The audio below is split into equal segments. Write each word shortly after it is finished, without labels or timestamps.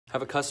I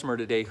have a customer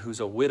today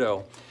who's a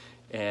widow,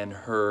 and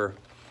her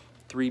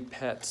 3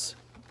 pets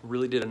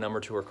really did a number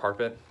to her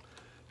carpet.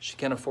 She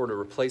can't afford to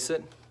replace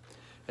it,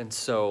 and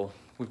so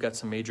we've got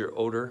some major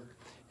odor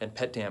and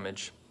pet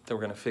damage that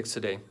we're gonna fix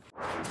today.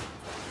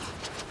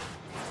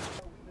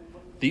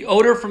 The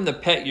odor from the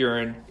pet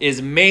urine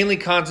is mainly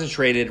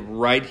concentrated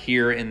right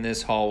here in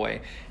this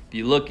hallway. If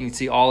you look, you can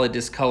see all the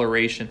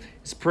discoloration.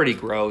 It's pretty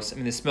gross. I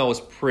mean, the smell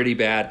was pretty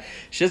bad.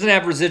 She doesn't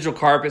have residual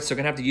carpet, so we're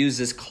gonna have to use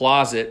this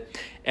closet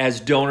as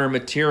donor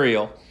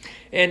material.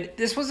 And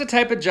this was the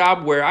type of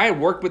job where I had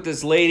worked with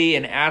this lady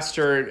and asked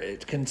her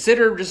to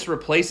consider just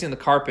replacing the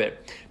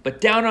carpet. But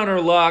down on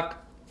her luck,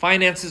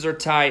 finances are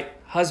tight,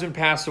 husband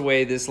passed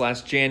away this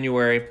last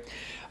January.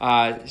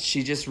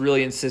 She just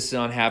really insisted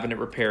on having it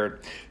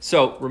repaired.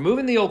 So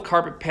removing the old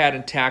carpet pad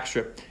and tack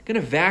strip, gonna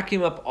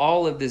vacuum up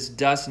all of this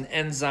dust and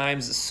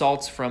enzymes, the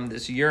salts from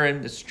this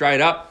urine that's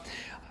dried up.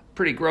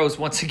 Pretty gross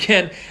once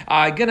again.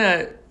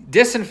 Gonna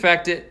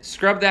disinfect it,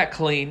 scrub that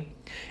clean,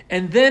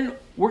 and then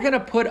we're gonna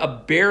put a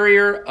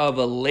barrier of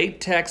a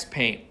latex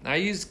paint. I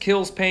use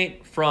Kills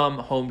paint from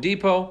Home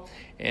Depot,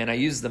 and I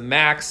use the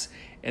Max,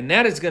 and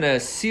that is gonna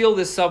seal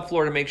this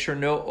subfloor to make sure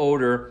no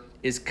odor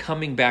is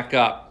coming back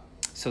up,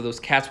 so those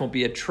cats won't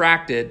be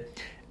attracted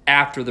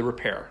after the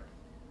repair.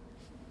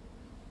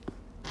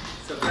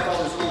 So I've got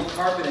all this old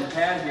carpet and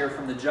pad here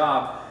from the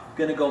job.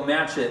 Gonna go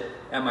match it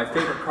at my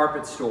favorite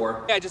carpet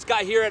store. I just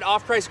got here at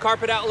Off Price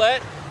Carpet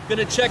Outlet.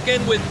 Gonna check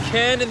in with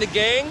Ken and the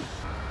gang.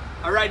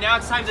 All right, now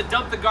it's time to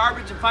dump the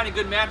garbage and find a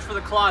good match for the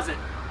closet.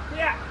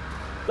 Yeah.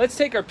 Let's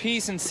take our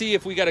piece and see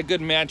if we got a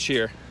good match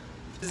here.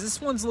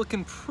 This one's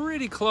looking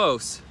pretty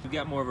close. We've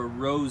got more of a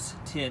rose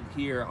tint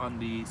here on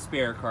the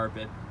spare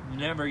carpet. You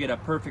never get a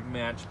perfect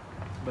match,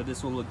 but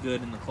this will look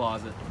good in the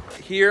closet.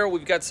 Here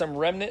we've got some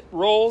remnant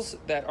rolls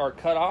that are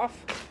cut off.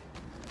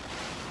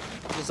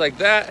 Just like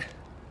that,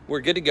 we're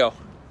good to go.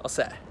 All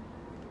set.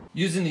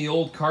 Using the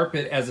old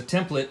carpet as a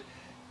template,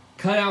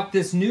 cut out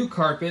this new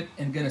carpet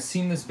and gonna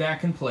seam this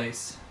back in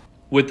place.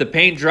 With the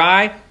paint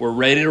dry, we're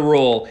ready to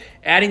roll.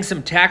 Adding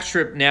some tack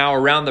strip now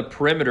around the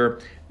perimeter.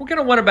 We're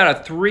gonna want about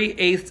a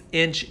 3/8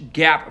 inch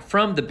gap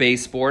from the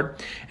baseboard,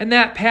 and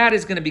that pad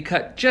is gonna be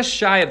cut just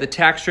shy of the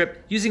tack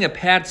strip using a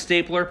pad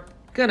stapler.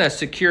 Gonna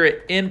secure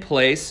it in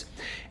place.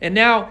 And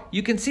now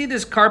you can see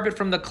this carpet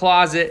from the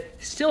closet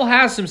still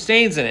has some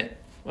stains in it.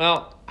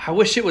 Well, I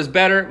wish it was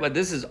better, but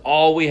this is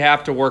all we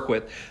have to work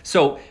with.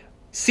 So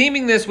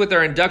seaming this with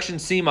our induction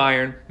seam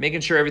iron,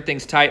 making sure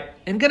everything's tight,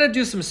 and gonna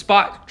do some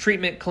spot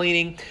treatment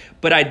cleaning,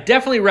 but I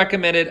definitely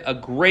recommended a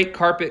great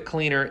carpet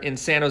cleaner in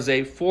San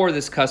Jose for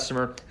this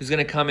customer who's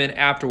gonna come in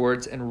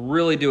afterwards and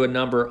really do a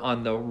number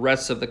on the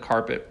rest of the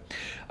carpet.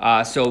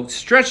 So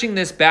stretching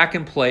this back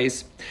in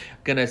place,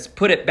 gonna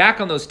put it back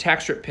on those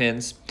tack strip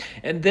pins,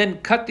 and then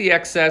cut the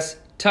excess,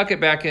 tuck it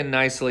back in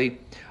nicely.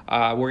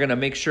 We're gonna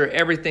make sure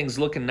everything's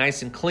looking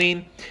nice and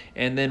clean,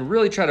 and then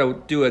really try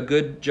to do a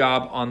good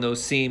job on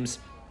those seams.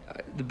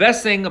 The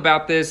best thing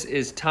about this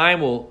is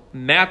time will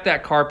mat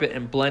that carpet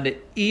and blend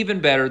it even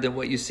better than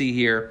what you see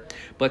here,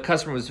 but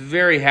customer was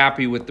very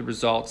happy with the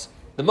results.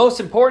 The most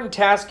important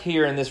task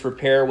here in this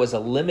repair was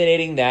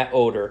eliminating that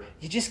odor.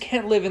 You just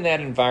can't live in that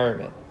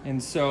environment.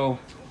 And so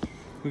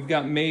we've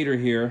got Mater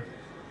here.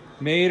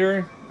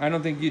 Mater, I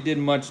don't think you did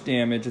much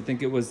damage. I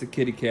think it was the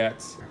kitty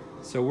cats.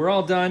 So we're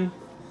all done.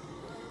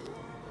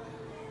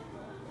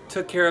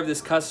 Took care of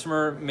this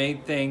customer,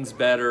 made things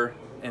better,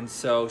 and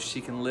so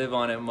she can live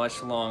on it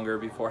much longer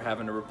before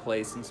having to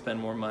replace and spend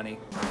more money.